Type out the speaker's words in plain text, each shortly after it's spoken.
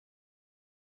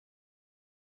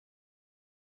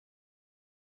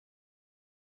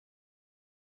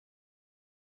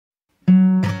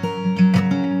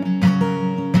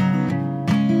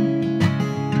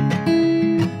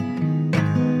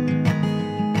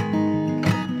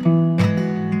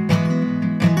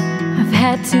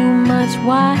too much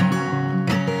wine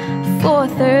for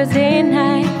Thursday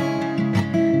night.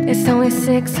 It's only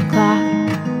 6 o'clock,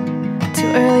 too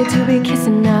early to be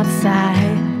kissing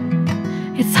outside.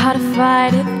 It's hard to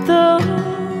fight it though,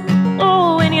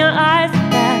 oh, when your eyes are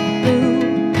that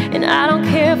blue. And I don't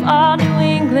care if all New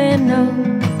England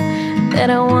knows that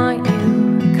I want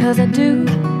you, 'cause I do.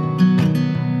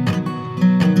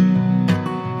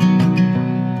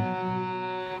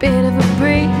 Bit of a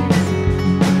breeze,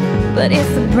 but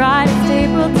it's the brightest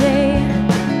April day.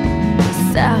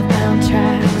 Southbound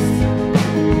tracks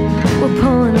were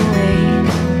pulling away.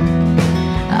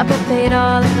 I bet they'd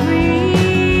all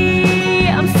agree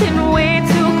I'm sitting way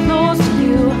too close to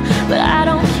you. But I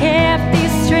don't care if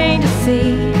these strangers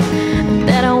see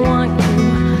that I want you,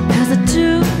 'cause I do.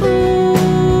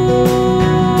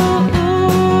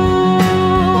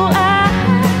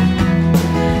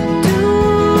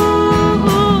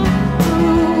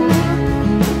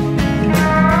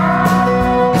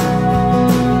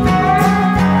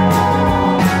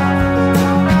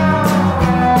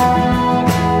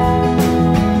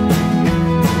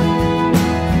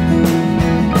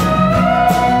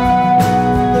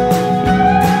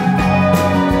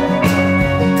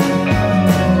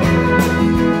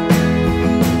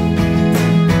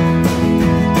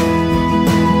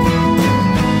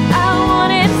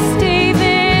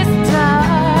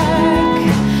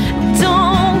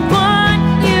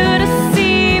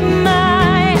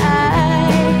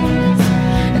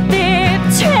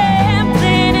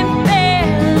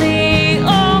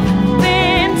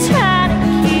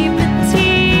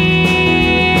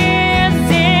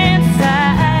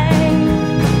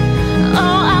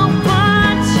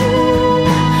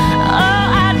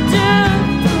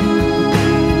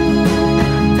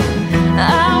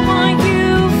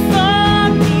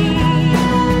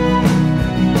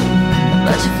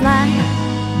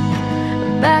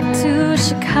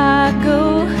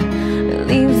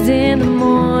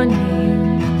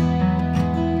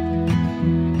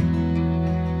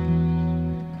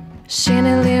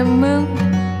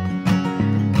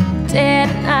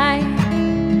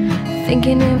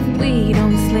 Thinking if we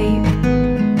don't sleep,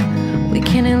 we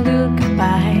can elude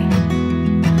goodbye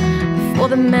before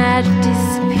the magic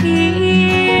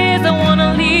disappears. I wanna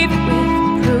leave you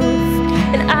with proof,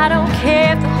 and I don't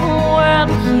care if the whole world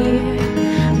will hear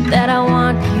that I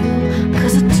want you,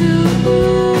 'cause I do.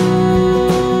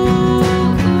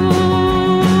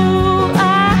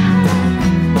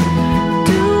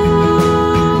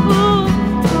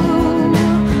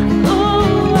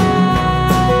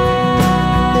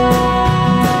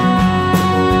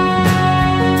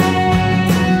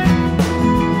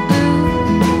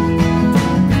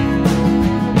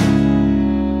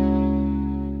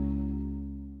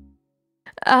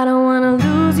 I don't wanna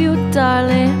lose you,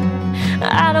 darling.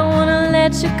 I don't wanna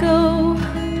let you go.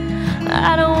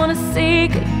 I don't wanna say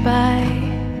goodbye.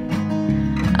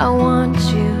 I want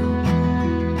you,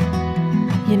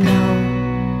 you know.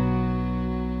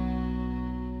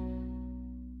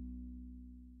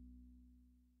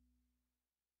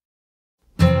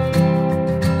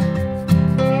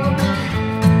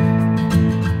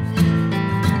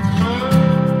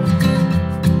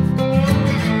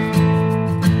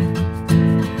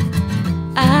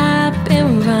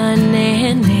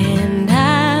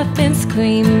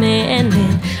 Screaming and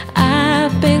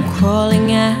I've been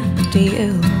crawling after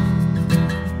you.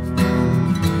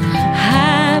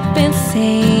 I've been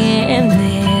saying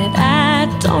that I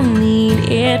don't need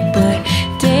it, but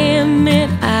damn it,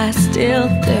 I still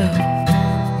do.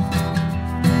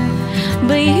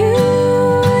 But you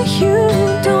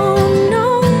don't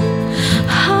know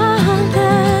all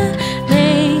the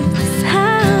lengths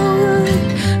I would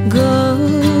go,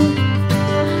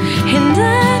 and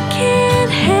I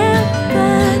can't help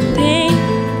but think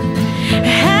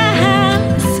how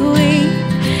sweet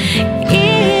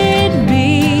it'd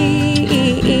be.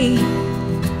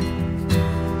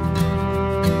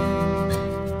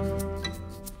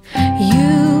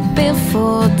 You've been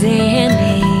folding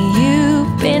and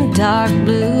you've been dark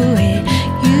blue, and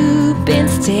you've been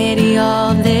steady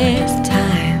all this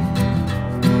time.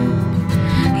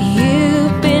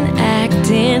 You've been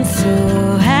acting so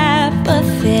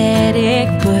apathetic,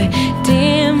 but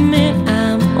damn it,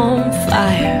 I'm on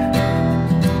fire.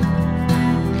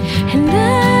 And I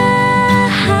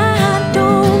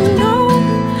don't know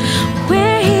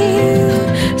where you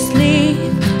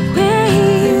sleep, where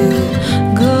you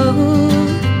go,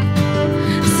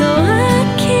 so I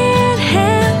can't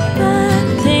help but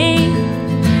think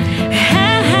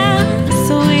how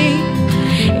sweet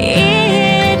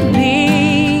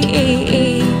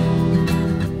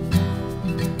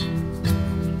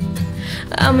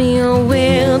I'm your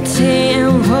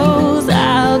wilting rose.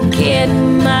 I'll get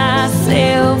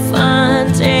myself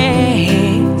undressed.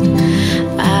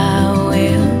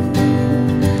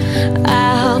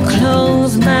 I'll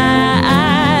close my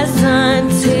eyes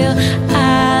until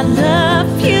I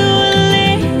love you a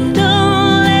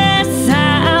little less.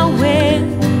 I will.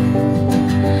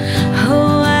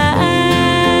 Oh, I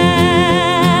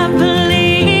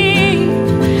believe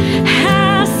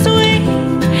how sweet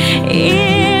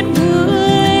it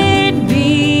would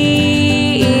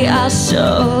be. I'll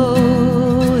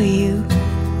show you.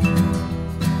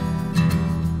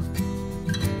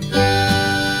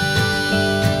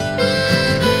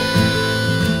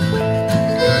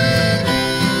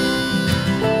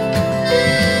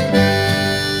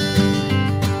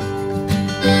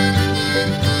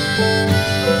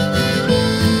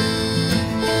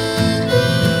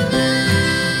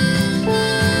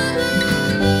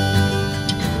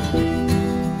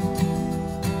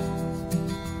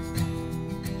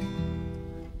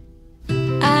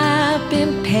 I've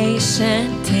been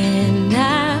patient